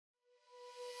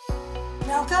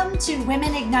Welcome to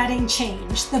Women Igniting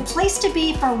Change, the place to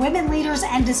be for women leaders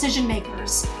and decision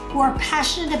makers who are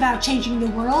passionate about changing the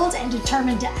world and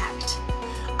determined to act.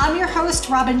 I'm your host,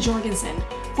 Robin Jorgensen,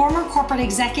 former corporate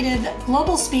executive,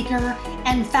 global speaker,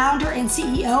 and founder and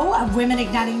CEO of Women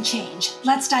Igniting Change.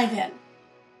 Let's dive in.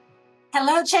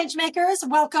 Hello, changemakers.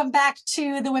 Welcome back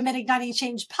to the Women Igniting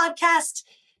Change podcast.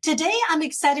 Today, I'm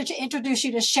excited to introduce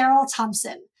you to Cheryl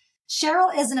Thompson.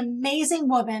 Cheryl is an amazing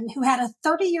woman who had a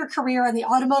 30-year career in the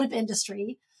automotive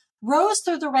industry, rose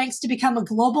through the ranks to become a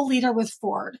global leader with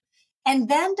Ford, and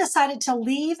then decided to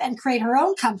leave and create her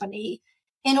own company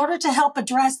in order to help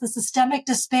address the systemic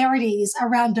disparities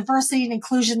around diversity and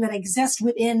inclusion that exist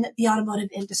within the automotive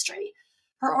industry.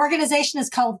 Her organization is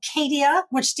called CADIA,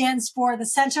 which stands for the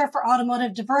Center for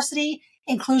Automotive Diversity,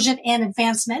 Inclusion, and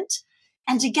Advancement.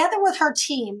 And together with her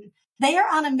team, they are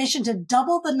on a mission to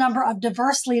double the number of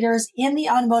diverse leaders in the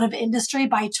automotive industry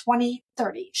by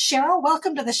 2030. Cheryl,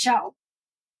 welcome to the show.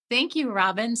 Thank you,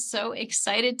 Robin. So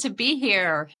excited to be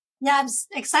here. Yeah, I'm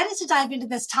excited to dive into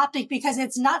this topic because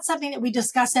it's not something that we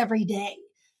discuss every day.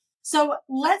 So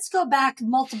let's go back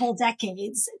multiple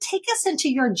decades. Take us into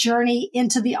your journey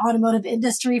into the automotive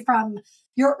industry from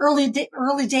your early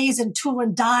days in tool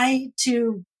and die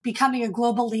to becoming a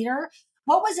global leader.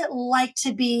 What was it like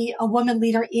to be a woman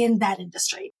leader in that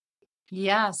industry?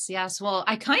 Yes. Well,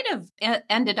 I kind of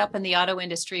ended up in the auto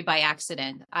industry by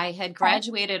accident. I had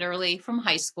graduated early from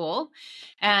high school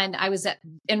and I was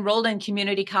enrolled in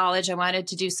community college. I wanted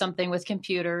to do something with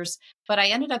computers, but I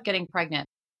ended up getting pregnant.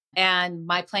 And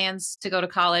my plans to go to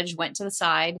college went to the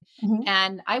side.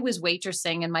 And I was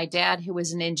waitressing. And my dad, who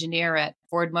was an engineer at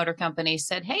Ford Motor Company,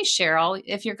 said, "Hey, Cheryl,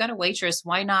 if you're going to waitress,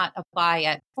 why not apply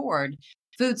at Ford?"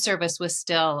 Food service was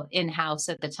still in-house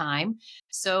at the time.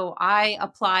 So I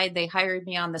applied. They hired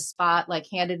me on the spot, like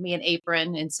handed me an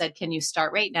apron and said, "Can you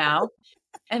start right now?"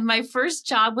 And my first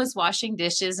job was washing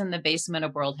dishes in the basement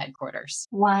of World Headquarters.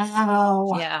 Wow.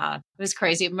 Yeah, it was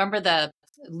crazy. Remember the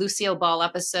Lucille Ball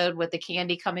episode with the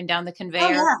candy coming down the conveyor? Oh,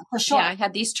 yeah, for sure. Yeah, I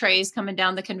had these trays coming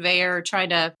down the conveyor trying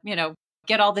to,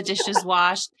 get all the dishes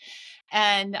washed.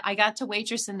 And I got to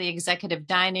waitress in the executive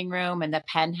dining room and the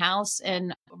penthouse.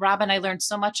 And Robin, I learned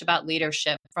so much about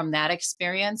leadership from that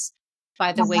experience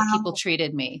by the way people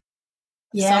treated me.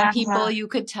 Yeah. Some people you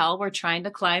could tell were trying to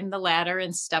climb the ladder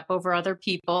and step over other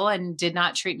people and did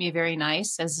not treat me very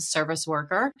nice as a service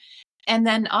worker. And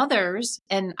then others,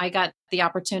 and I got the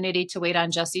opportunity to wait on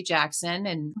Jesse Jackson,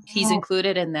 and he's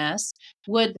included in this,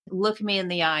 would look me in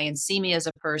the eye and see me as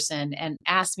a person and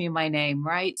ask me my name,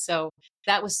 right? So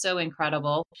that was so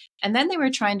incredible. And then they were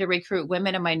trying to recruit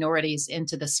women and minorities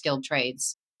into the skilled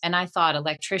trades. And I thought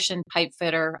electrician, pipe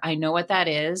fitter, I know what that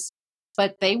is,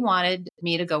 but they wanted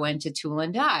me to go into tool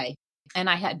and die. And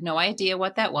I had no idea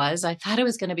what that was. I thought I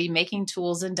was going to be making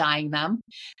tools and dyeing them.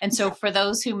 And so for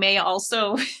those who may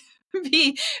also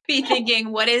be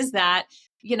thinking, what is that?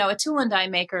 A tool and die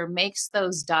maker makes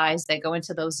those dies that go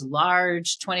into those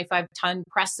large 25-ton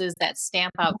presses that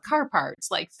stamp out car parts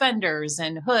like fenders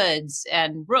and hoods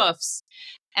and roofs.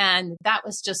 And that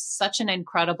was just such an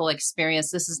incredible experience.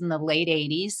 This is in the late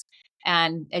 80s.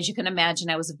 And as you can imagine,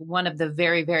 I was one of the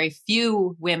very, very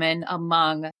few women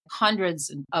among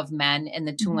hundreds of men in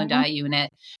the tool and die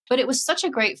unit. But it was such a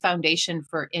great foundation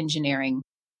for engineering.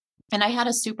 And I had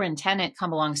a superintendent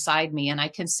come alongside me, and I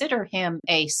consider him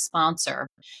a sponsor,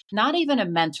 not even a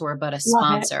mentor, but a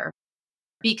sponsor.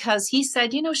 Because he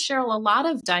said, Cheryl, a lot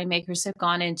of die makers have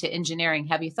gone into engineering.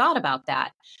 Have you thought about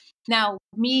that? Now,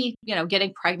 me,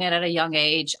 getting pregnant at a young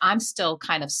age, I'm still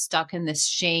kind of stuck in this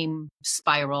shame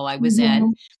spiral I was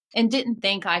in and didn't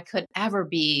think I could ever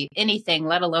be anything,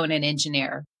 let alone an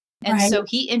engineer. And so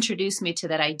he introduced me to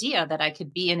that idea that I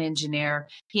could be an engineer.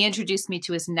 He introduced me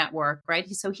to his network, right?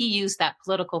 So he used that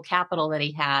political capital that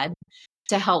he had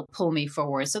to help pull me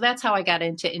forward. So that's how I got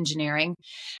into engineering.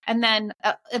 And then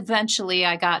eventually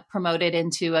I got promoted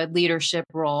into a leadership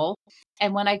role.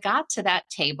 And when I got to that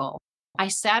table, I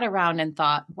sat around and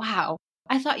thought, wow,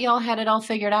 I thought y'all had it all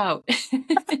figured out.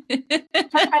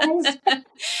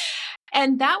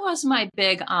 And that was my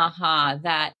big aha,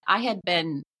 that I had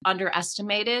been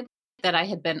underestimated, that I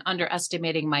had been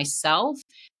underestimating myself.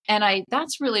 And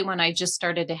that's really when I just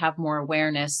started to have more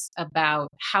awareness about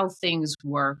how things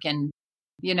work and,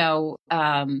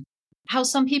 how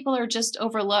some people are just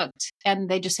overlooked and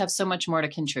they just have so much more to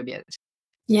contribute.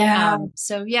 Yeah.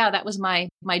 That was my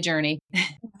journey.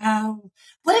 Wow.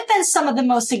 What have been some of the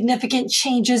most significant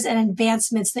changes and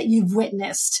advancements that you've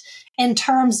witnessed in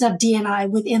terms of D&I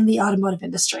within the automotive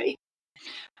industry?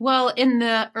 Well, in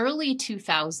the early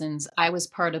 2000s, I was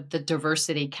part of the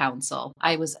Diversity Council.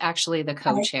 I was actually the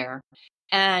co-chair.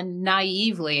 And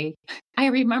naively, I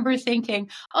remember thinking,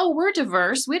 oh, we're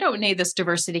diverse. We don't need this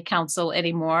diversity council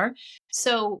anymore.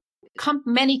 So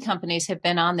many companies have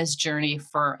been on this journey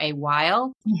for a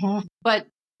while. Mm-hmm. But,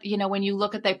 when you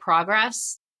look at their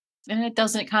progress, and it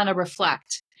doesn't kind of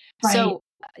reflect. Right. So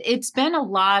it's been a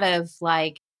lot of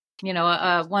like,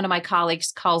 one of my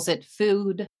colleagues calls it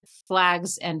food,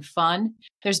 flags, and fun.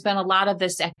 There's been a lot of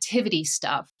this activity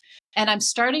stuff. And I'm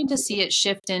starting to see it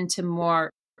shift into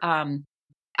more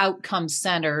outcome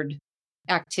centered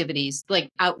activities, like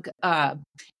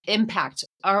impact.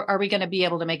 Are we going to be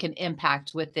able to make an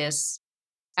impact with this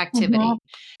activity?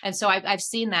 Mm-hmm. And so I've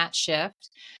seen that shift.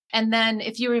 And then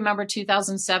if you remember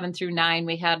 2007 through 9,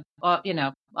 we had,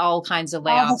 all kinds of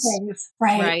All layoffs. the things,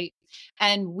 right? Right.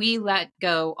 And we let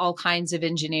go all kinds of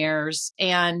engineers.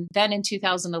 And then in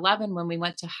 2011, when we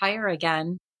went to hire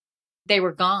again, they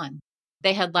were gone.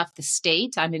 They had left the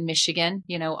state. I'm in Michigan,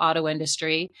 auto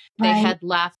industry. They Right. had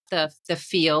left the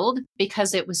field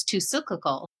because it was too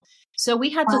cyclical. So we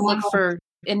had to look for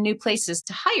in new places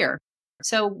to hire.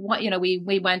 So what,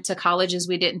 we went to colleges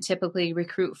we didn't typically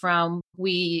recruit from.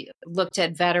 We looked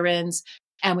at veterans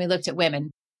and we looked at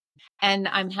women. And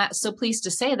I'm so pleased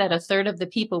to say that a third of the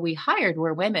people we hired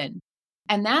were women.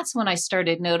 And that's when I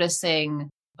started noticing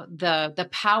the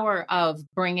power of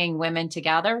bringing women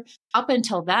together. Up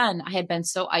until then, I had been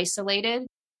so isolated,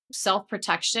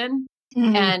 self-protection,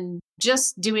 and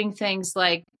just doing things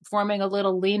like forming a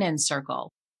little lean-in circle.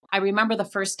 I remember the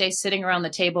first day sitting around the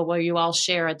table where you all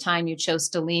share a time you chose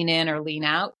to lean in or lean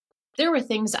out. There were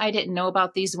things I didn't know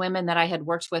about these women that I had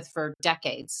worked with for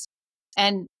decades.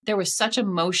 And there was such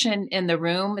emotion in the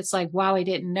room. It's like, wow, I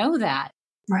didn't know that.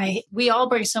 Right. We all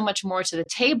bring so much more to the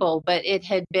table, but it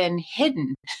had been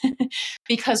hidden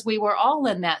because we were all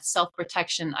in that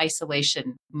self-protection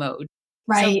isolation mode.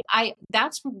 Right. So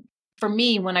that's for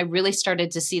me, when I really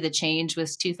started to see the change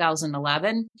was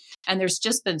 2011. And there's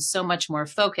just been so much more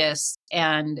focus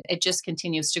and it just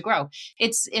continues to grow.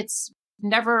 It's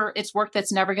work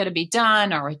that's never going to be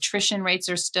done. Our attrition rates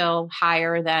are still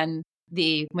higher than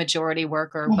the majority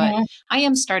worker, but I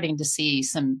am starting to see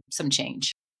some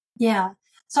change. Yeah.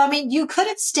 So, I mean, you could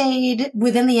have stayed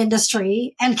within the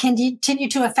industry and continue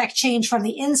to affect change from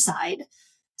the inside.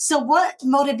 So what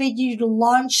motivated you to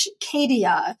launch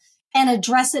Cadia and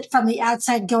address it from the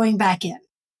outside going back in?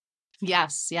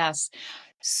 Yes.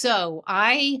 So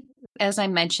I, as I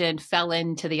mentioned, fell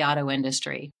into the auto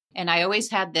industry. And I always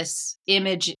had this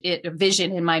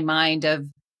vision in my mind of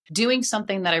doing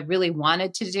something that I really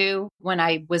wanted to do when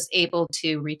I was able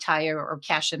to retire or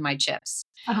cash in my chips.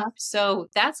 So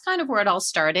that's kind of where it all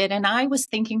started. And I was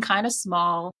thinking kind of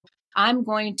small. I'm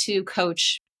going to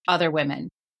coach other women.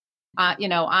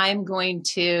 I'm going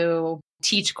to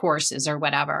teach courses or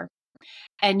whatever.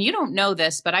 And you don't know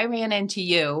this, but I ran into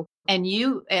you and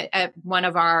you at one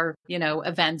of our,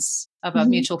 events of a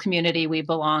mutual community we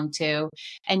belong to.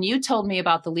 And you told me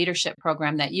about the leadership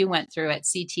program that you went through at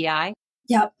CTI.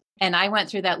 Yep. And I went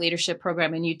through that leadership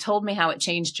program and you told me how it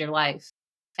changed your life.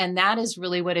 And that is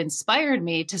really what inspired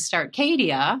me to start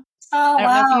Cadia. Oh, I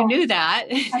don't know if you knew that.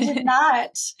 I did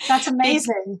not. That's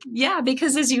amazing.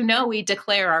 Because as you know, we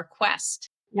declare our quest.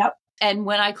 Yep. And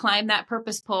when I climbed that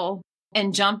purpose pole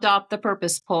and jumped off the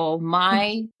purpose pole,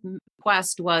 my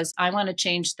quest was, I want to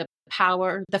change the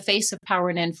face of power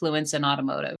and influence in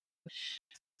automotive.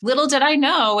 Little did I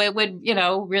know it would,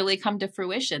 really come to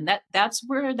fruition. That's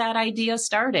where that idea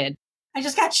started. I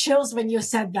just got chills when you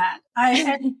said that.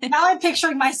 Now I'm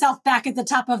picturing myself back at the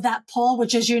top of that pole,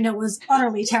 which, as you know, was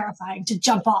utterly terrifying to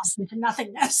jump off into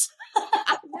nothingness.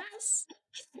 Yes.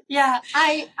 Yeah,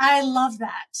 I love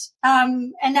that.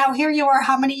 And now here you are,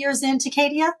 how many years into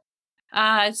Cadia?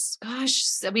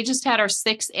 We just had our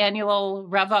 6th annual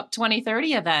Rev Up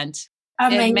 2030 event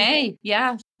in May.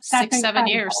 Yeah, That's 7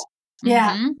 years.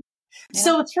 Yeah. Mm-hmm. Yeah.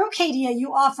 So through Cadia,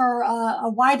 you offer a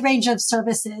wide range of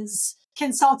services,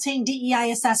 consulting,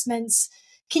 DEI assessments.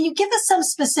 Can you give us some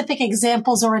specific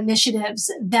examples or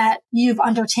initiatives that you've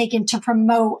undertaken to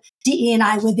promote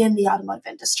DE&I within the automotive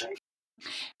industry?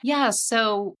 Yeah.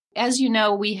 So as you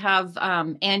know, we have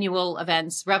annual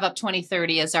events. Rev Up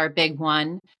 2030 is our big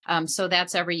one. So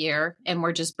that's every year. And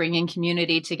we're just bringing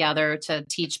community together to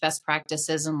teach best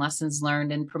practices and lessons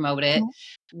learned and promote it.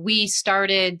 We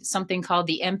started something called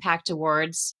the Impact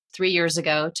Awards 3 years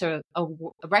ago to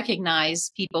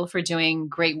recognize people for doing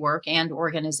great work and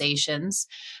organizations.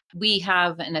 We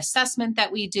have an assessment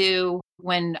that we do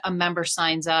when a member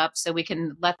signs up, so we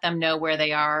can let them know where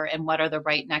they are and what are the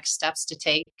right next steps to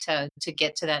take to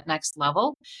get to that next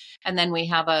level. And then we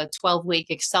have a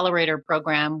 12-week accelerator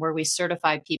program where we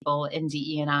certify people in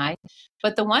DE&I.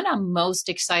 But the one I'm most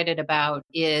excited about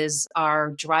is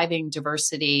our Driving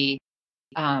Diversity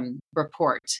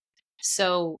report.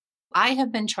 So I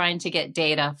have been trying to get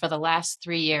data for the last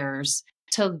 3 years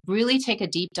to really take a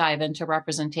deep dive into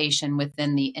representation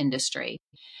within the industry.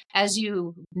 As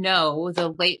you know,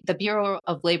 the Bureau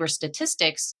of Labor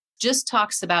Statistics just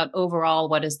talks about overall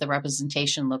what does the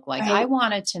representation look like. Right. I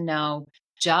wanted to know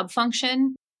job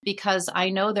function because I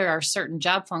know there are certain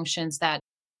job functions that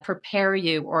prepare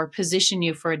you or position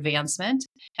you for advancement,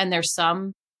 and there's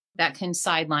some that can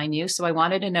sideline you. So I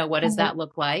wanted to know, what does that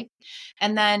look like?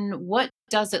 And then what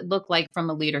does it look like from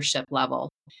a leadership level?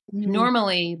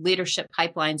 Normally, leadership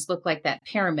pipelines look like that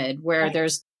pyramid where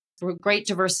there's great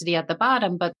diversity at the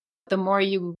bottom, but the more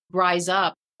you rise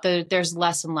up, there's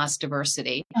less and less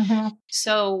diversity.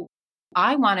 So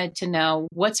I wanted to know,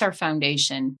 what's our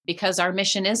foundation? Because our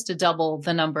mission is to double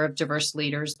the number of diverse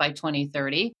leaders by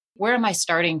 2030. Where am I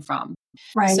starting from?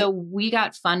 Right. So we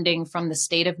got funding from the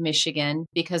state of Michigan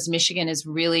because Michigan is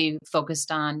really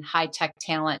focused on high tech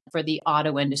talent for the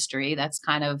auto industry. That's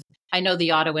kind of, I know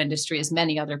the auto industry is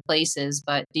many other places,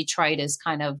 but Detroit is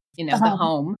kind of, the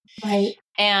home. Right.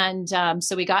 And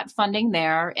so we got funding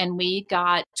there, and we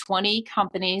got 20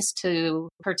 companies to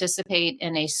participate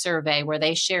in a survey where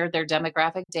they shared their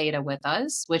demographic data with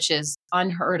us, which is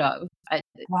unheard of.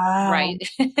 Wow. Right.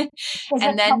 Is And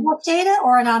it then public data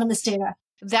or anonymous data?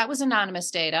 that was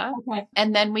anonymous data. Okay.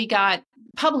 And then we got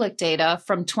public data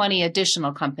from 20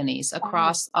 additional companies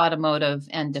across automotive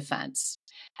and defense.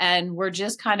 And we're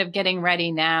just kind of getting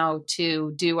ready now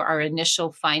to do our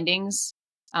initial findings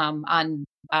on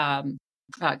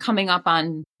coming up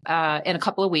on in a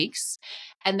couple of weeks.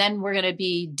 And then we're going to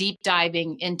be deep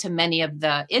diving into many of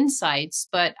the insights,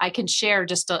 but I can share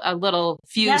just a little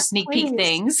few sneak peek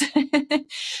things.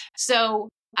 So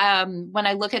when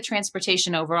I look at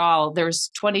transportation overall, there's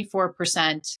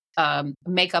 24%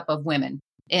 makeup of women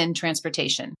in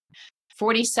transportation.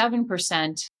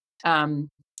 47%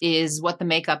 is what the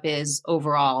makeup is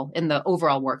overall in the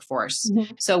overall workforce.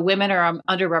 So women are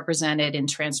underrepresented in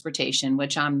transportation,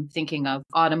 which I'm thinking of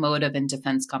automotive and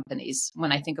defense companies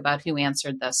when I think about who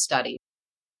answered the study.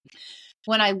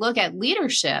 When I look at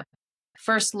leadership,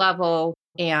 first level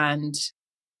and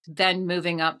then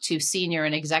moving up to senior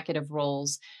and executive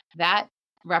roles, that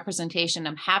representation,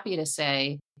 I'm happy to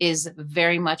say, is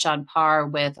very much on par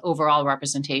with overall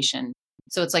representation.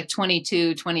 So it's like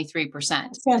 22, 23%.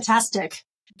 That's fantastic.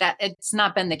 That it's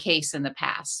not been the case in the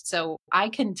past. So I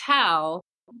can tell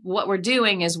what we're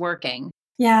doing is working.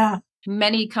 Yeah.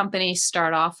 Many companies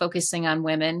start off focusing on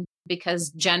women because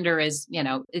gender is,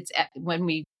 it's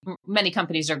many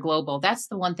companies are global. That's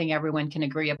the one thing everyone can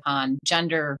agree upon.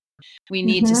 Gender, we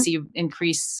need to see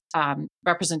increase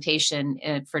representation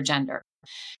for gender.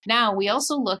 Now, we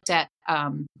also looked at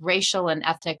racial and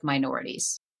ethnic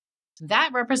minorities.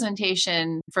 That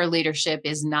representation for leadership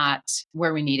is not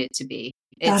where we need it to be.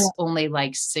 It's only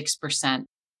like 6%.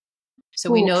 So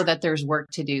we know that there's work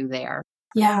to do there.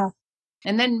 Yeah.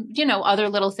 And then, other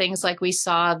little things like we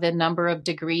saw the number of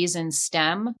degrees in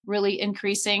STEM really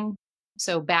increasing.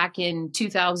 So back in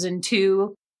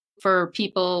 2002, for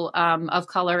people of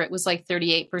color, it was like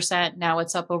 38%. Now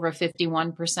it's up over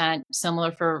 51%,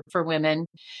 similar for women.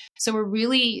 So we're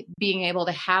really being able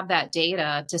to have that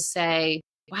data to say,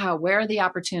 wow, where are the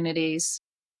opportunities?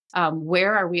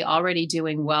 Where are we already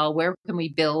doing well? Where can we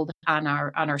build on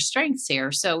our strengths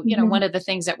here? So, one of the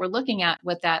things that we're looking at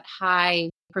with that high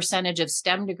percentage of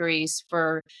STEM degrees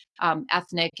for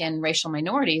ethnic and racial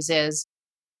minorities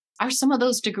are some of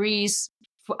those degrees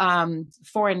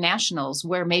foreign nationals,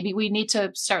 where maybe we need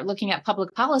to start looking at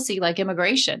public policy like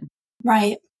immigration.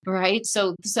 Right. Right.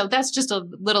 So that's just a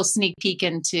little sneak peek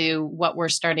into what we're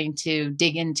starting to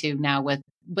dig into now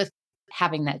with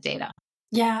having that data.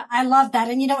 Yeah, I love that.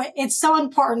 And it's so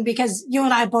important because you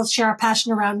and I both share a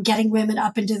passion around getting women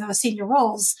up into those senior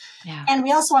roles. Yeah. And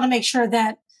we also want to make sure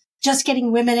that just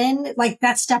getting women in, like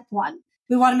that's step one.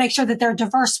 We want to make sure that they're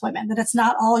diverse women, that it's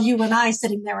not all you and I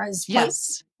sitting there as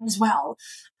as well.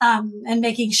 And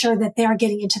making sure that they are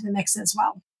getting into the mix as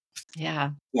well. Yeah.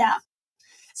 Yeah.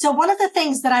 So one of the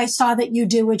things that I saw that you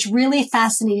do, which really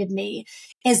fascinated me,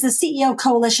 is the CEO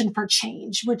Coalition for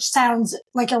Change, which sounds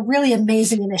like a really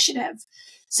amazing initiative.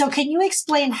 So can you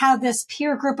explain how this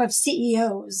peer group of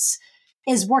CEOs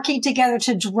is working together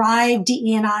to drive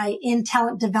DE&I in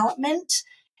talent development?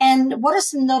 And what are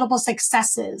some notable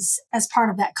successes as part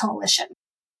of that coalition?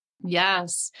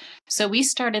 Yes. So we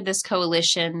started this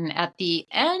coalition at the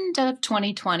end of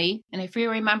 2020. And if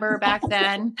you remember back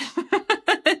then,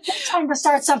 time to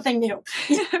start something new.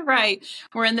 Right.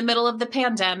 We're in the middle of the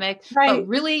pandemic. Right. But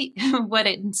really, what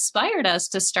it inspired us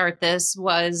to start this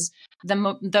was the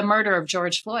murder of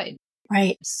George Floyd.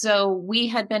 Right. So we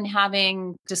had been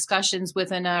having discussions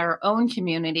within our own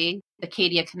community, the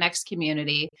Acadia Connects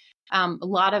community, a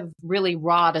lot of really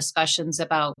raw discussions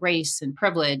about race and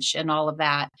privilege and all of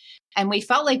that. And we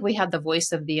felt like we had the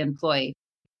voice of the employee.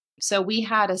 So we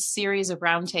had a series of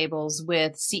roundtables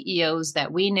with CEOs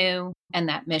that we knew and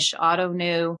that Mish Auto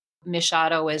knew. Mish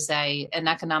Auto is an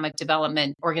economic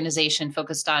development organization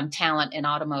focused on talent in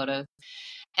automotive.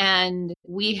 And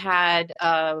we had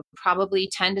probably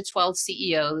 10 to 12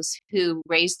 CEOs who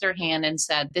raised their hand and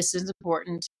said, this is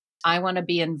important. I want to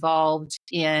be involved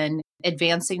in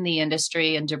advancing the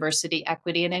industry and diversity,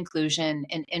 equity, and inclusion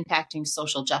and impacting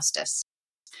social justice.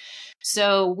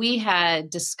 So we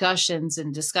had discussions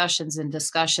and discussions and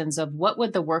discussions of what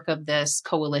would the work of this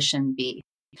coalition be.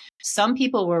 Some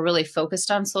people were really focused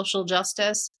on social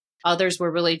justice. Others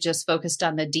were really just focused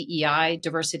on the DEI,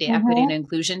 diversity, equity, and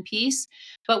inclusion piece.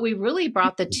 But we really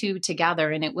brought the two together.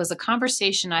 And it was a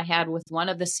conversation I had with one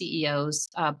of the CEOs,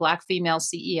 a Black female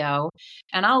CEO.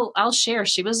 And I'll share,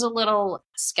 she was a little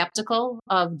skeptical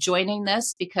of joining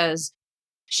this because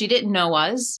she didn't know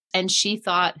us. And she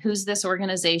thought, who's this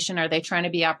organization? Are they trying to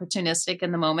be opportunistic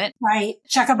in the moment? Right.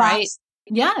 Check a box. Right?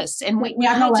 Yes. And we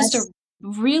had just a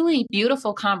really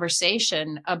beautiful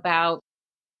conversation about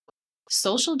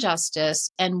social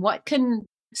justice and what can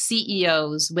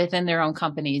CEOs within their own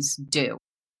companies do.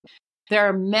 There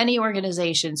are many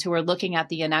organizations who are looking at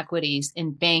the inequities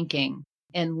in banking,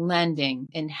 in lending,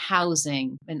 in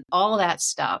housing, and all that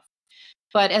stuff.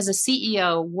 But as a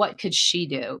CEO, what could she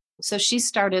do? So she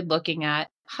started looking at,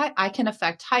 I can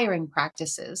affect hiring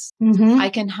practices. I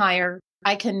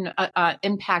can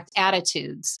impact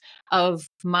attitudes of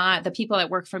the people that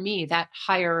work for me that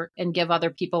hire and give other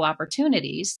people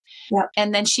opportunities. Yep.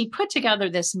 And then she put together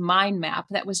this mind map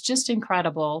that was just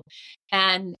incredible.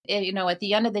 And, at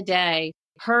the end of the day,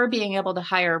 her being able to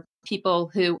hire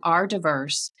people who are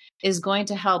diverse is going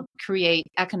to help create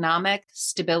economic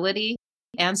stability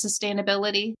and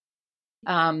sustainability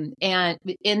and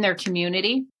in their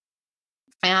community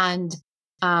and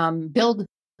build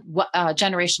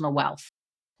generational wealth,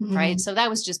 right? So that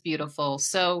was just beautiful.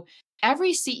 So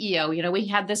every CEO, we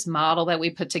had this model that we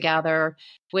put together,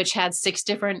 which had 6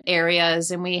 different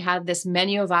areas, and we had this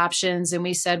menu of options. And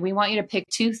we said, we want you to pick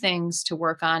 2 things to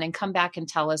work on and come back and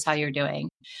tell us how you're doing.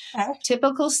 Okay.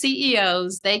 Typical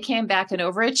CEOs, they came back and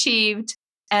overachieved.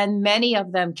 And many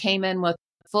of them came in with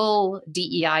full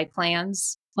DEI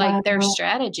plans, like their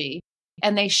strategy.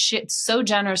 And they so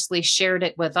generously shared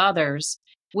it with others,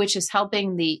 which is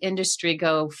helping the industry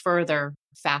go further,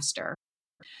 faster.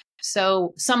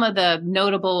 So some of the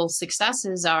notable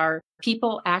successes are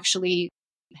people actually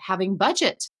having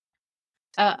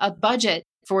a budget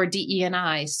for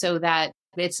DE&I so that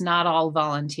it's not all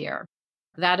volunteer.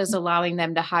 That is allowing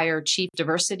them to hire chief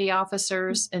diversity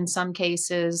officers in some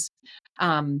cases,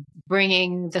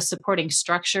 bringing the supporting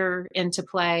structure into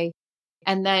play.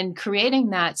 And then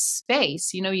creating that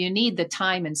space, you need the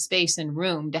time and space and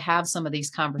room to have some of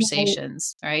these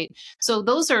conversations, right? So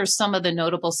those are some of the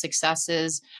notable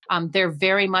successes. They're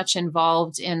very much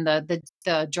involved in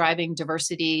the driving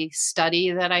diversity study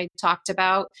that I talked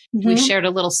about. We shared a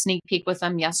little sneak peek with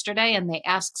them yesterday, and they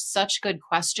asked such good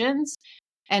questions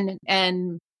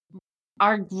and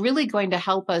are really going to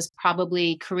help us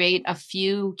probably create a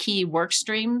few key work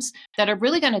streams that are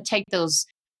really going to take those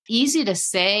easy to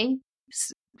say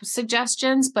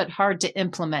suggestions, but hard to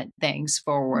implement things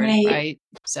forward, right?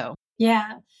 So,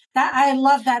 yeah, I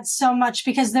love that so much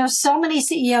because there's so many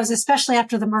CEOs, especially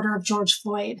after the murder of George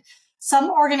Floyd. Some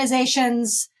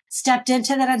organizations stepped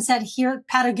into that and said, here,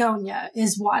 Patagonia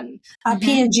is one,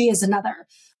 P&G is another.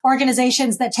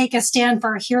 Organizations that take a stand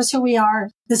for, here's who we are,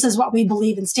 this is what we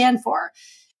believe and stand for.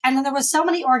 And then there was so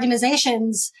many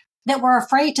organizations that were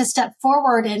afraid to step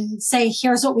forward and say,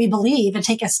 here's what we believe and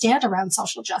take a stand around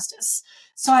social justice.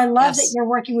 So I love that you're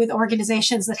working with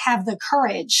organizations that have the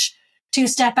courage to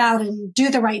step out and do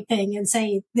the right thing and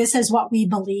say, this is what we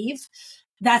believe.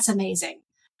 That's amazing.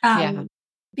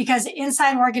 Because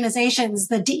inside organizations,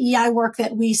 the DEI work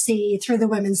that we see through the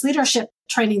women's leadership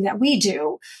training that we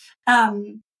do,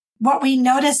 what we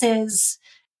notice is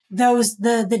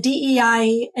the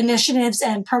DEI initiatives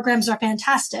and programs are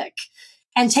fantastic.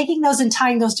 And taking those and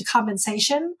tying those to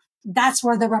compensation that's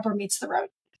where the rubber meets the road.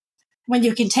 When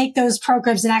you can take those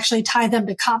programs and actually tie them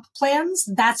to comp plans,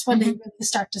 that's when they really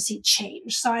start to see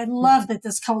change. So I love that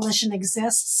this coalition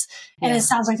exists, and it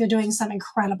sounds like they're doing some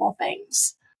incredible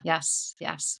things. Yes.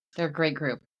 They're a great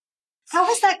group. How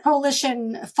has that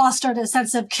coalition fostered a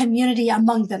sense of community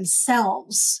among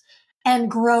themselves and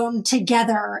grown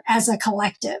together as a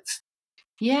collective?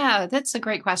 Yeah, that's a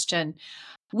great question.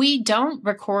 We don't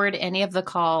record any of the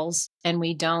calls, and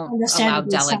we don't allow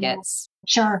delegates.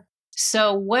 Sure.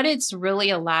 So what it's really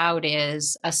allowed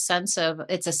is a sense of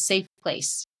it's a safe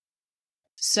place.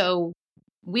 So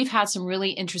we've had some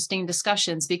really interesting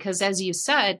discussions because, as you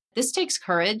said, this takes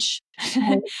courage,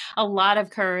 a lot of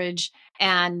courage.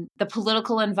 And the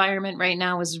political environment right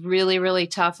now is really, really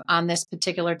tough on this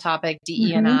particular topic,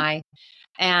 DE&I.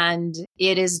 And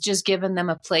it has just given them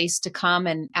a place to come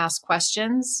and ask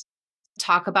questions,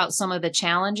 talk about some of the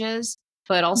challenges,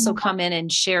 but also come in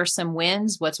and share some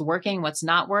wins, what's working, what's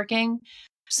not working.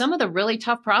 Some of the really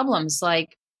tough problems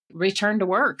like return to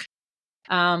work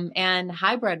and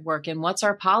hybrid work and what's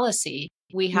our policy.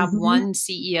 We have one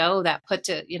CEO that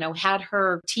had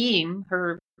her team,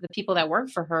 the people that work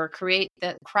for her create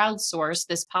that crowdsource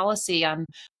this policy on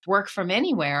work from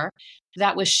anywhere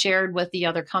that was shared with the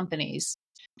other companies.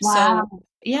 Wow. So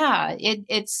yeah,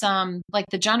 it's like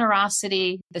the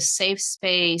generosity, the safe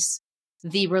space,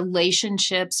 the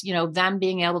relationships, them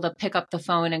being able to pick up the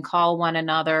phone and call one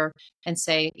another and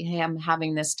say, hey, I'm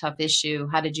having this tough issue.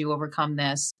 How did you overcome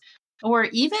this? Or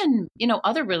even,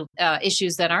 other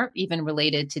issues that aren't even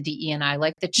related to DE&I,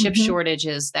 like the chip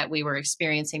shortages that we were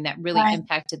experiencing that really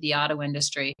impacted the auto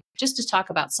industry. Just to talk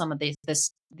about some of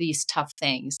these tough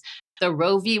things. The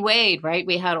Roe v. Wade, right?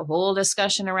 We had a whole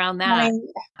discussion around that.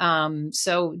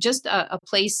 So just a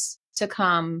place to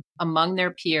come among their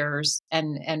peers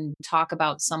and talk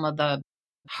about some of the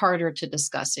harder to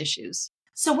discuss issues.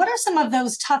 So what are some of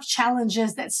those tough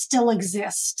challenges that still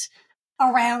exist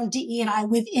around DE&I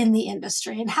within the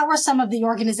industry? And how are some of the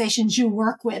organizations you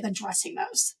work with addressing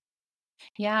those?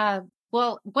 Yeah,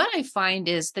 well, what I find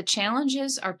is the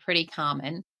challenges are pretty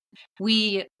common.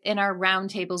 In our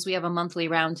roundtables, we have a monthly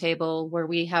roundtable where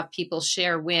we have people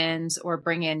share wins or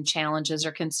bring in challenges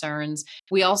or concerns.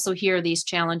 We also hear these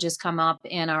challenges come up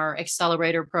in our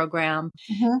accelerator program.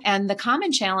 And the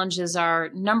common challenges are,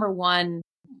 number one,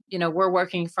 we're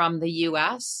working from the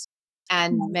US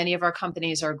and many of our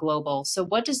companies are global. So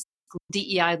what does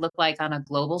DEI look like on a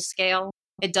global scale?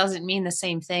 It doesn't mean the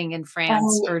same thing in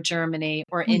France or Germany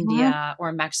or India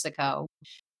or Mexico.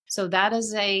 So that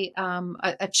is a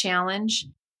challenge.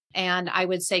 And I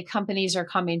would say companies are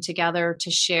coming together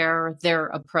to share their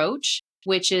approach,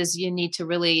 which is you need to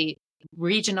really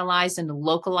regionalize and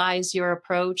localize your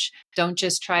approach. Don't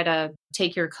just try to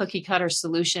take your cookie cutter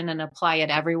solution and apply it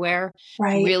everywhere.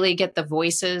 Really get the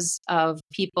voices of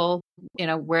people,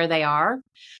 where they are.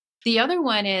 The other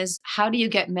one is, how do you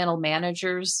get middle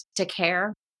managers to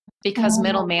care? Because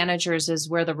middle managers is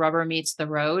where the rubber meets the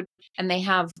road. And they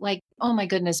have oh my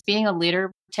goodness, being a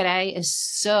leader today is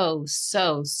so,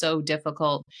 so, so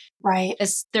difficult.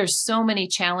 There's so many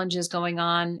challenges going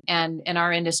on. And in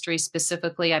our industry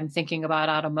specifically, I'm thinking about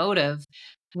automotive.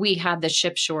 We had the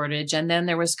chip shortage, and then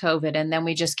there was COVID, and then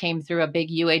we just came through a big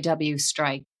UAW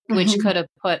strike, which could have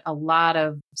put a lot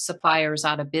of suppliers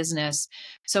out of business.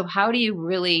 So how do you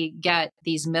really get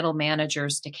these middle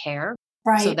managers to care?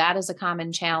 So that is a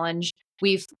common challenge.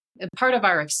 Part of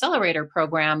our accelerator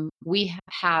program, we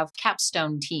have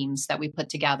capstone teams that we put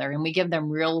together and we give them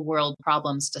real world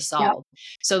problems to solve.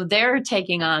 So they're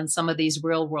taking on some of these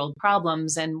real world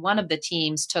problems. And one of the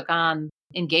teams took on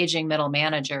engaging middle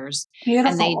managers.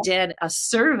 And they did a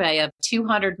survey of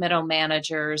 200 middle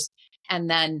managers and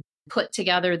then put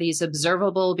together these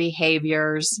observable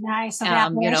behaviors. Nice. So they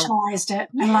operationalized it.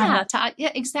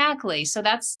 Yeah, exactly. So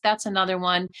that's another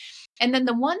one. And then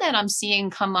the one that I'm seeing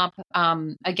come up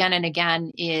again and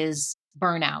again is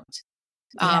burnout.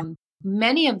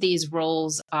 Many of these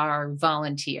roles are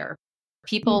volunteer.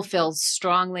 People feel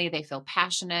strongly, they feel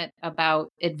passionate about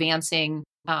advancing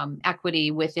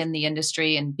equity within the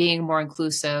industry and being more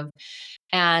inclusive.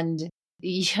 And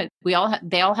they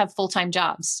all have full-time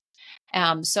jobs.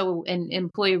 So an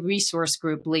employee resource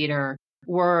group leader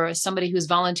or somebody who's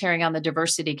volunteering on the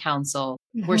diversity council,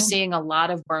 we're seeing a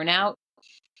lot of burnout.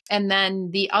 And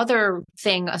then the other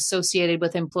thing associated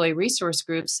with employee resource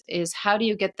groups is how do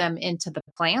you get them into the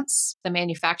plants, the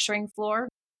manufacturing floor?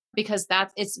 Because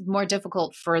it's more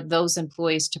difficult for those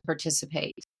employees to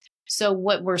participate. So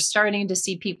what we're starting to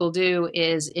see people do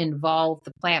is involve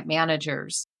the plant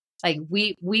managers. Like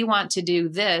we want to do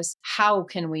this. How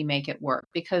can we make it work?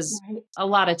 Because a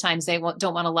lot of times they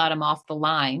don't want to let them off the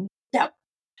line.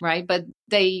 right? But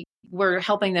they were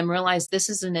helping them realize this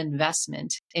is an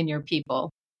investment in your people.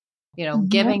 Mhm.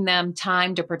 Giving them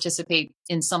time to participate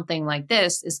in something like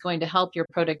this is going to help your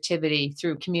productivity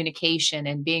through communication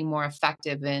and being more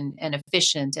effective and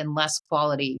efficient and less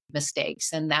quality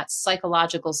mistakes. And that's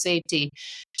psychological safety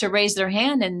to raise their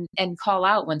hand and call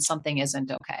out when something isn't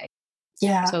okay.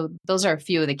 Yeah. So those are a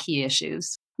few of the key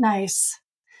issues. Nice.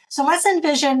 So let's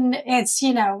envision it's,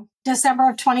 December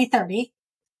of 2030,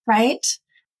 right?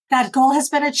 That goal has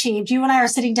been achieved. You and I are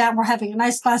sitting down. We're having a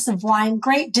nice glass of wine,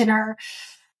 great dinner.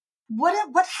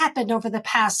 What happened over the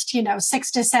past,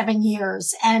 6 to 7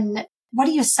 years? And what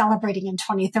are you celebrating in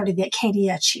 2030 that Katie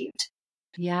achieved?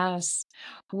 Yes.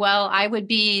 Well, I would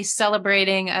be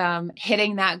celebrating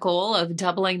hitting that goal of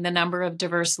doubling the number of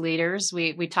diverse leaders.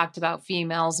 We talked about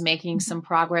females making some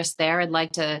progress there. I'd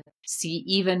like to see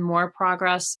even more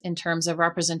progress in terms of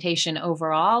representation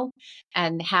overall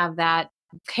and have that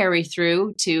carry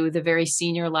through to the very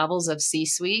senior levels of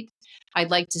C-suite. I'd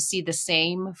like to see the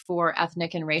same for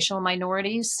ethnic and racial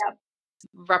minorities, Yep.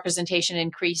 representation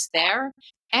increase there.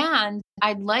 And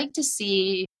I'd like to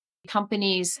see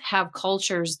companies have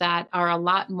cultures that are a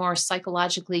lot more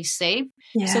psychologically safe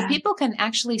so Yeah. people can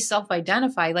actually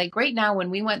self-identify. Like right now, when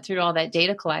we went through all that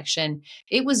data collection,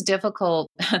 it was difficult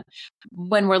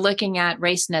when we're looking at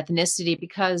race and ethnicity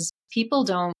because people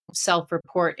don't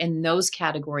self-report in those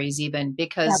categories even Yep.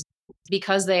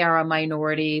 because they are a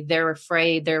minority. They're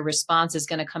afraid their response is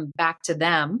going to come back to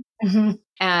them, Hmm.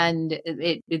 and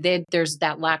there's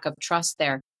that lack of trust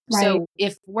there. Right. So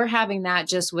if we're having that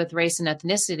just with race and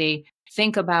ethnicity,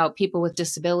 think about people with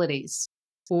disabilities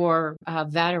or a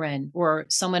veteran or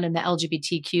someone in the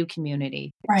LGBTQ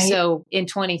community. Right. So in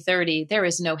 2030, there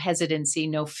is no hesitancy,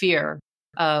 no fear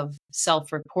of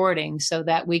self-reporting so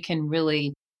that we can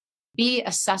really be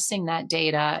assessing that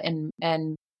data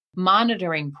and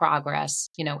monitoring progress,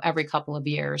 every couple of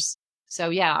years. So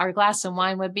yeah, our glass of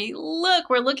wine would be, look,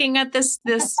 we're looking at this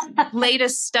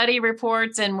latest study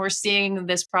reports and we're seeing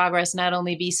this progress not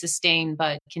only be sustained,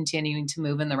 but continuing to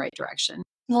move in the right direction.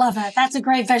 Love it. That's a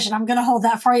great vision. I'm going to hold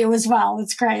that for you as well.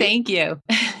 It's great. Thank you.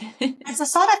 As a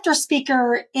sought after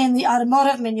speaker in the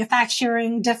automotive,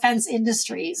 manufacturing, defense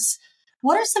industries,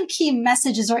 what are some key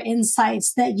messages or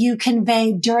insights that you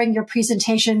convey during your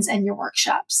presentations and your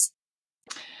workshops?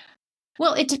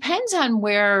 Well, it depends on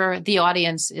where the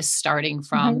audience is starting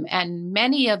from. Hmm. And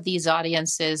many of these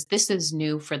audiences, this is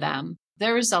new for them.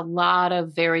 There's a lot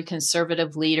of very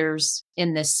conservative leaders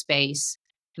in this space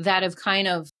that have kind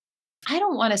of, I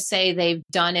don't want to say they've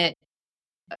done it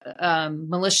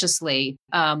maliciously.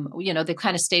 They've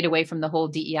kind of stayed away from the whole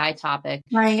DEI topic.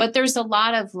 Right. But there's a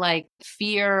lot of like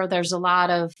fear. There's a lot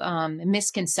of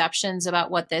misconceptions about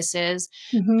what this is.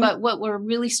 Hmm. But what we're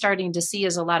really starting to see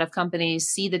is a lot of companies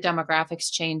see the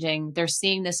demographics changing. They're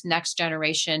seeing this next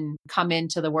generation come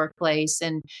into the workplace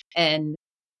and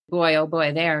boy, oh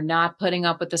boy, they are not putting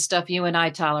up with the stuff you and I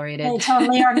tolerated. They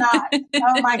totally are not.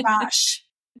 Oh my gosh.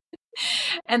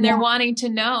 And they're Yeah. wanting to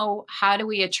know, how do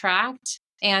we attract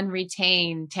and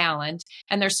retain talent?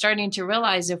 And they're starting to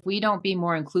realize if we don't be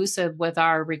more inclusive with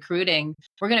our recruiting,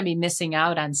 we're going to be missing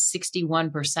out on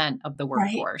 61% of the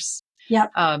Right. workforce.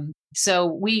 Yep. So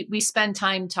we spend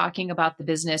time talking about the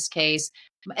business case.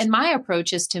 And my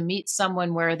approach is to meet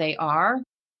someone where they are,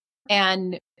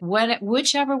 and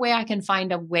whichever way I can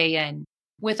find a way in.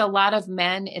 With a lot of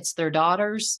men, it's their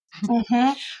daughters. Hmm.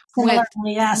 With Similarly,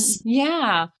 yes.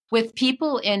 yeah, with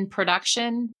people in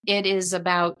production, it is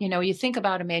about, you think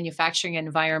about a manufacturing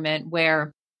environment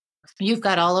where you've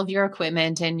got all of your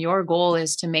equipment and your goal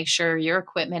is to make sure your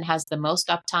equipment has the most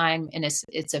uptime and it's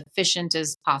efficient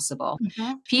as possible.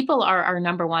 Hmm. People are our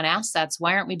number one assets.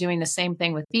 Why aren't we doing the same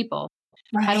thing with people?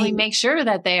 How do we Right. make sure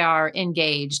that they are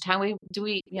engaged? How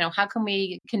can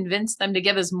we convince them to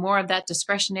give us more of that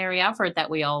discretionary effort that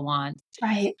we all want?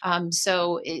 Right.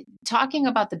 Talking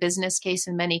about the business case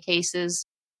in many cases,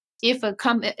 if a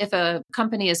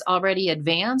company is already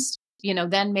advanced,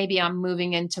 then maybe I'm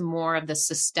moving into more of the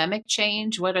systemic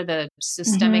change. What are the Hmm.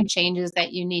 systemic changes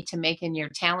that you need to make in your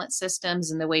talent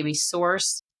systems and the way we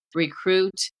source,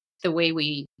 recruit, the way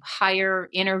we hire,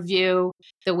 interview,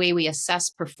 the way we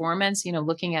assess performance,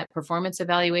 looking at performance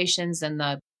evaluations and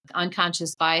the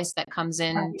unconscious bias that comes Right.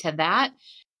 into that.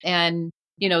 And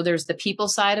there's the people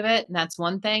side of it, and that's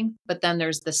one thing, but then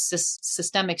there's the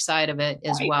systemic side of it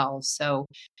as Right. well. So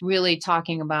really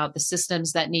talking about the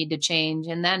systems that need to change.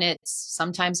 And then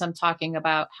sometimes I'm talking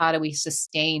about how do we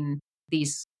sustain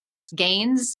these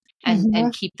gains and Hmm.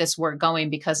 keep this work going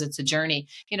because it's a journey.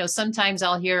 Sometimes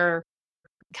I'll hear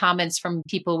comments from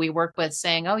people we work with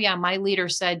saying, oh yeah, my leader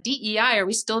said, DEI, are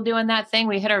we still doing that thing?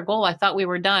 We hit our goal. I thought we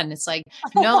were done. It's like,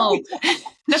 no,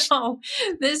 no,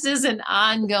 this is an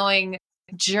ongoing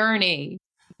journey.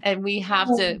 And we have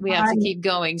to Right. keep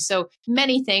going. So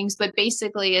many things, but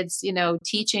basically it's,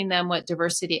 teaching them what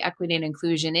diversity, equity, and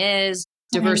inclusion is.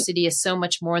 Right. Diversity is so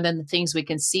much more than the things we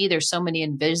can see. There's so many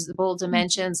invisible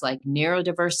dimensions, like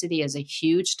neurodiversity is a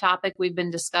huge topic we've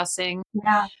been discussing.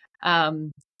 Yeah.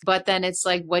 Um, but then it's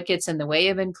like what gets in the way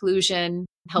of inclusion,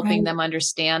 helping Right. them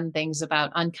understand things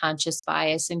about unconscious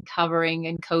bias and covering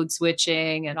and code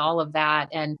switching and all of that.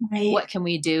 And Right. what can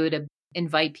we do to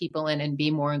invite people in and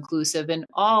be more inclusive, and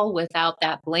all without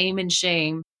that blame and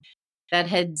shame that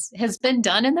has been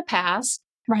done in the past.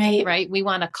 Right. Right. We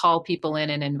want to call people in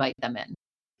and invite them in.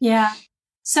 Yeah.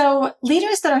 So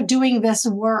leaders that are doing this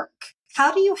work,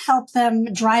 how do you help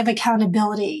them drive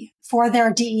accountability for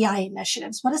their DEI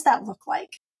initiatives? What does that look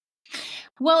like?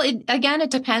 Well, it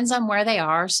depends on where they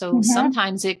are. So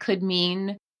sometimes it could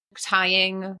mean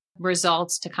tying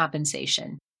results to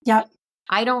compensation. Yep.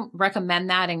 I don't recommend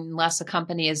that unless a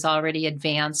company is already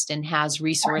advanced and has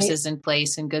resources in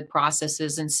place and good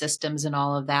processes and systems and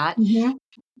all of that.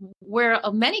 Where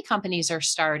many companies are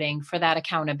starting for that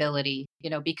accountability,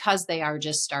 because they are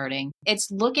just starting,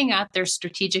 it's looking at their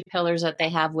strategic pillars that they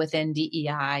have within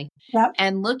DEI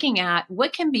and looking at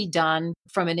what can be done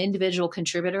from an individual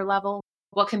contributor level,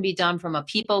 what can be done from a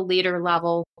people leader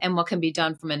level, and what can be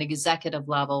done from an executive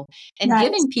level, and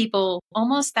giving people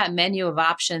almost that menu of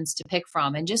options to pick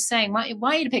from, and just saying, I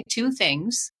want you to pick two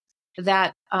things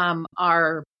that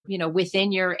are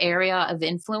within your area of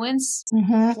influence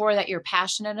or that you're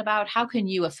passionate about. How can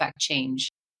you affect change?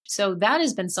 So that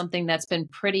has been something that's been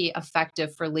pretty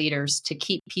effective for leaders to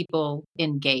keep people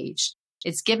engaged.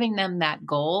 It's giving them that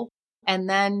goal and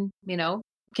then,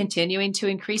 continuing to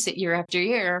increase it year after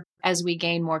year as we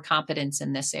gain more competence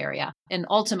in this area, and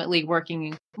ultimately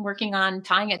working on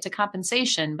tying it to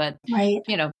compensation. But,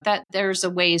 that there's a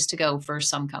ways to go for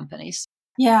some companies.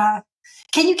 Yeah.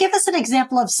 Can you give us an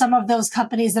example of some of those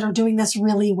companies that are doing this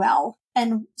really well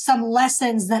and some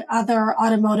lessons that other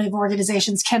automotive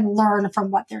organizations can learn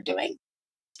from what they're doing?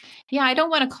 Yeah, I don't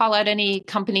want to call out any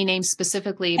company names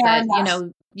specifically, Fair but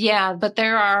enough. but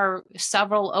there are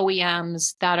several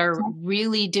OEMs that are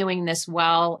really doing this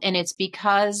well, and it's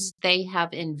because they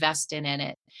have invested in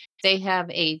it. They have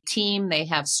a team, they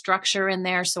have structure in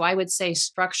there. So I would say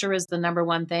structure is the number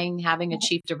one thing, having a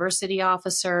chief diversity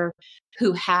officer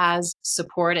who has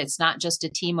support. It's not just a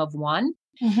team of one.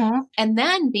 And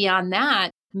then beyond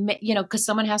that, because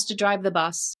someone has to drive the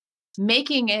bus,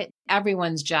 making it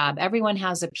everyone's job. Everyone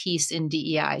has a piece in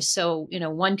DEI. So,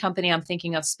 one company I'm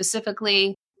thinking of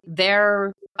specifically,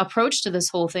 their approach to this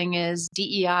whole thing is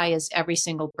DEI is every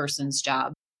single person's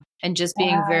job, and just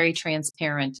being very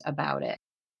transparent about it.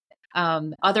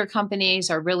 Other companies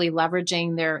are really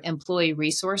leveraging their employee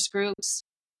resource groups.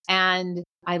 And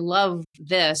I love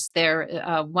this.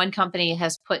 One company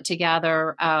has put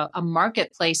together a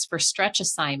marketplace for stretch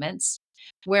assignments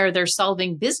where they're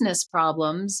solving business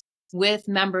problems with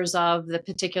members of the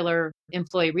particular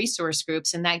employee resource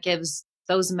groups. And that gives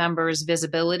those members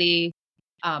visibility,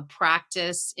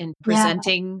 practice in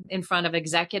presenting in front of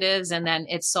executives, and then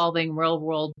it's solving real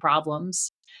world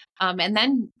problems. And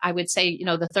then I would say,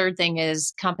 the third thing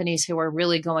is companies who are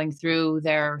really going through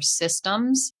their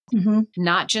systems,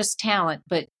 not just talent,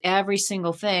 but every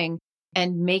single thing,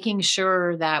 and making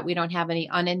sure that we don't have any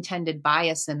unintended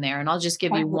bias in there. And I'll just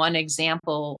give you one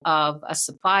example of a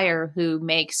supplier who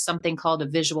makes something called a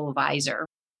visual visor.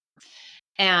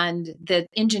 And the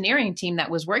engineering team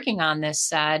that was working on this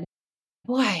said,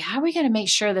 boy, how are we going to make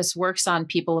sure this works on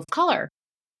people of color?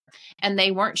 And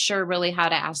they weren't sure really how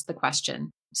to ask the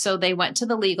question. So they went to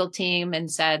the legal team and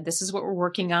said, this is what we're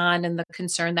working on and the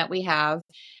concern that we have.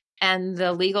 And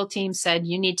the legal team said,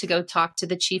 you need to go talk to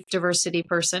the chief diversity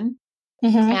person.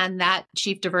 And that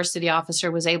chief diversity officer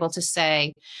was able to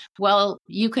say, well,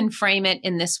 you can frame it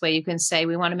in this way. You can say,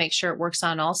 we want to make sure it works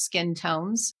on all skin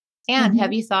tones. And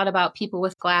have you thought about people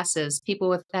with glasses,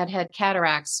 people that had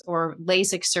cataracts or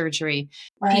LASIK surgery,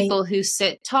 people who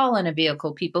sit tall in a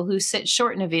vehicle, people who sit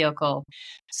short in a vehicle?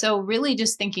 So really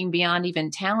just thinking beyond even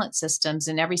talent systems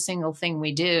in every single thing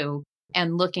we do,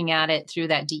 and looking at it through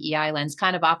that DEI lens,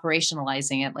 kind of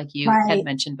operationalizing it like you had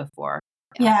mentioned before.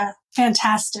 Yeah,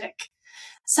 fantastic.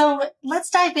 So let's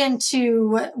dive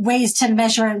into ways to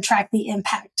measure and track the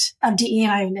impact of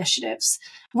DE&I initiatives.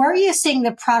 Where are you seeing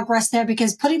the progress there?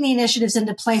 Because putting the initiatives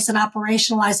into place and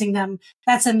operationalizing them,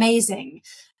 that's amazing.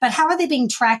 But how are they being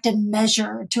tracked and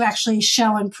measured to actually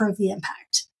show and prove the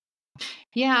impact?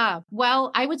 Yeah.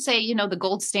 Well, I would say, the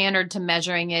gold standard to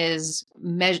measuring is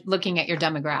looking at your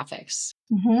demographics.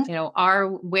 Hmm.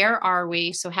 Where are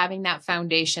we? So having that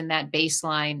foundation, that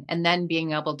baseline, and then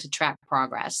being able to track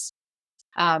progress.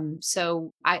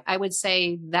 So I would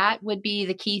say that would be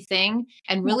the key thing.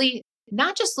 And Yeah. really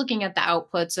not just looking at the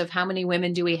outputs of how many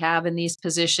women do we have in these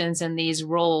positions and these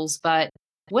roles, but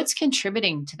what's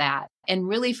contributing to that and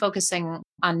really focusing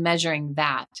on measuring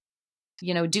that.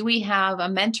 Do we have a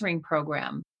mentoring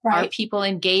program? Are Right. people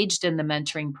engaged in the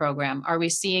mentoring program? Are we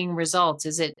seeing results?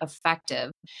 Is it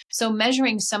effective? So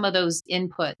measuring some of those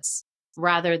inputs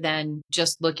rather than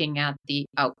just looking at the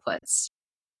outputs.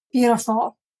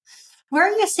 Beautiful. Where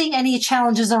are you seeing any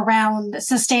challenges around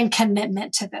sustained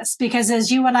commitment to this? Because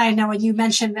as you and I know, and you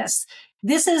mentioned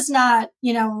this is not,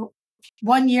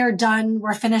 1 year done,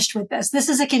 we're finished with this. This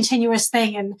is a continuous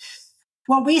thing. And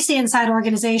what we see inside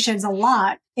organizations a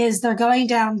lot is they're going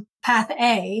down path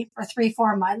A for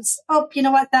 3-4 months. Oh, you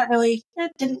know what? That really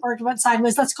it didn't work. It went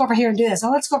sideways. Let's go over here and do this.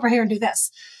 Oh, let's go over here and do this.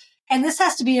 And this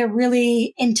has to be a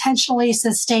really intentionally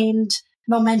sustained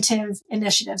momentum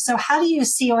initiative. So how do you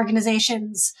see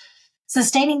organizations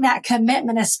sustaining that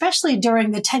commitment, especially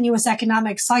during the tenuous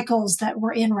economic cycles that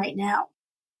we're in right now?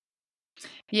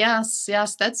 Yes,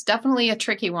 that's definitely a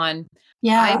tricky one.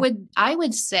 Yeah. I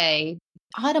would say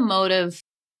automotive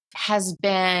has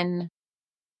been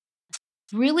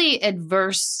really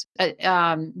risk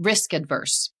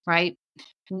adverse, right?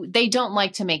 They don't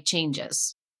like to make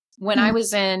changes. When I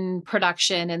was in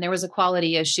production and there was a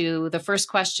quality issue, the first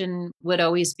question would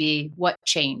always be, what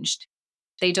changed?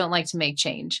 They don't like to make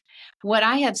change. What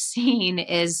I have seen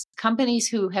is companies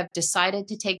who have decided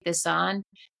to take this on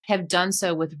have done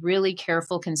so with really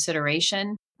careful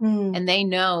consideration, Mm. and they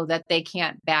know that they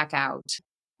can't back out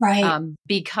Right.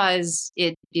 because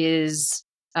it is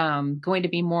going to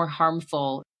be more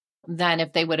harmful than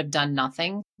if they would have done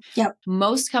nothing. Yep.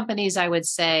 Most companies, I would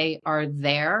say, are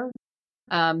there.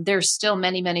 There's still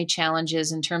many, many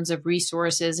challenges in terms of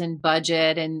resources and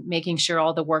budget and making sure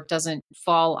all the work doesn't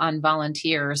fall on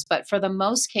volunteers. But for the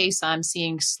most case, I'm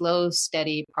seeing slow,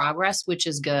 steady progress, which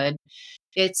is good.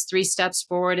 It's 3 steps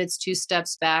forward, it's 2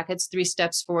 steps back, it's 3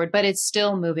 steps forward, but it's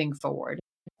still moving forward.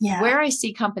 Yeah. Where I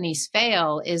see companies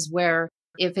fail is where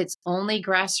if it's only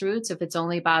grassroots, if it's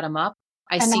only bottom up,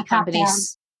 I And see not top down.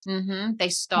 companies, they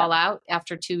Yep. stall out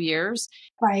after 2 years.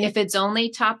 Right. If it's only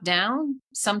top down,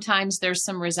 sometimes there's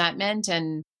some resentment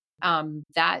and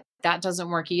that doesn't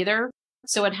work either.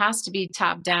 So it has to be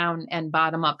top down and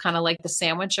bottom up, kind of like the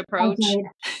sandwich approach. Agreed.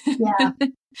 Yeah.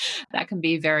 That can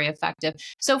be very effective.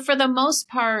 So for the most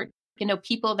part,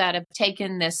 people that have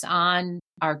taken this on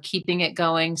are keeping it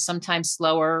going, sometimes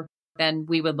slower than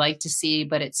we would like to see,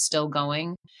 but it's still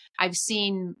going. I've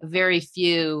seen very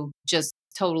few just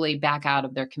totally back out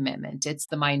of their commitment. It's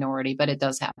the minority, but it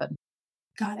does happen.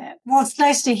 Got it. Well, it's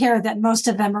nice to hear that most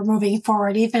of them are moving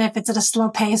forward. Even if it's at a slow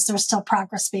pace, there's still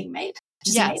progress being made. Which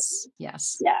is amazing.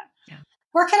 Yes. Yeah. Yeah.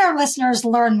 Where can our listeners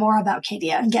learn more about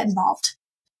Cadia and get involved?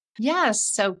 Yes.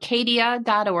 So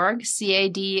cadia.org,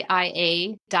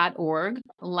 CADIA.org.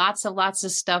 Lots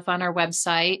of stuff on our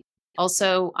website.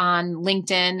 Also on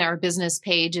LinkedIn, our business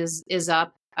page is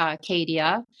up,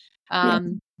 Cadia.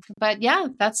 But yeah,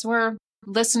 that's where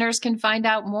listeners can find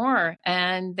out more,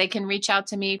 and they can reach out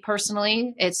to me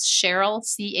personally. It's Cheryl,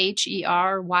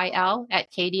 CHERYL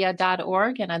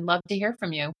 @cadia.org. And I'd love to hear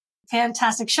from you.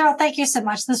 Fantastic. Cheryl, thank you so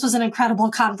much. This was an incredible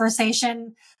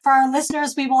conversation. For our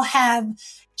listeners, we will have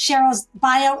Cheryl's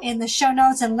bio in the show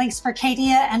notes and links for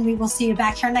Cadia, and we will see you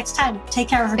back here next time. Take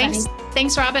care, everybody.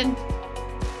 Thanks, Robin.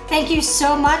 Thank you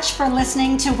so much for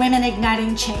listening to Women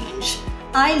Igniting Change.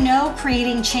 I know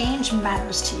creating change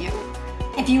matters to you.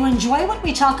 If you enjoy what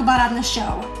we talk about on the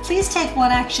show, please take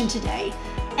one action today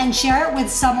and share it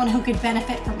with someone who could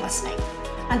benefit from listening.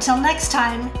 Until next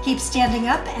time, keep standing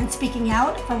up and speaking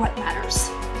out for what matters.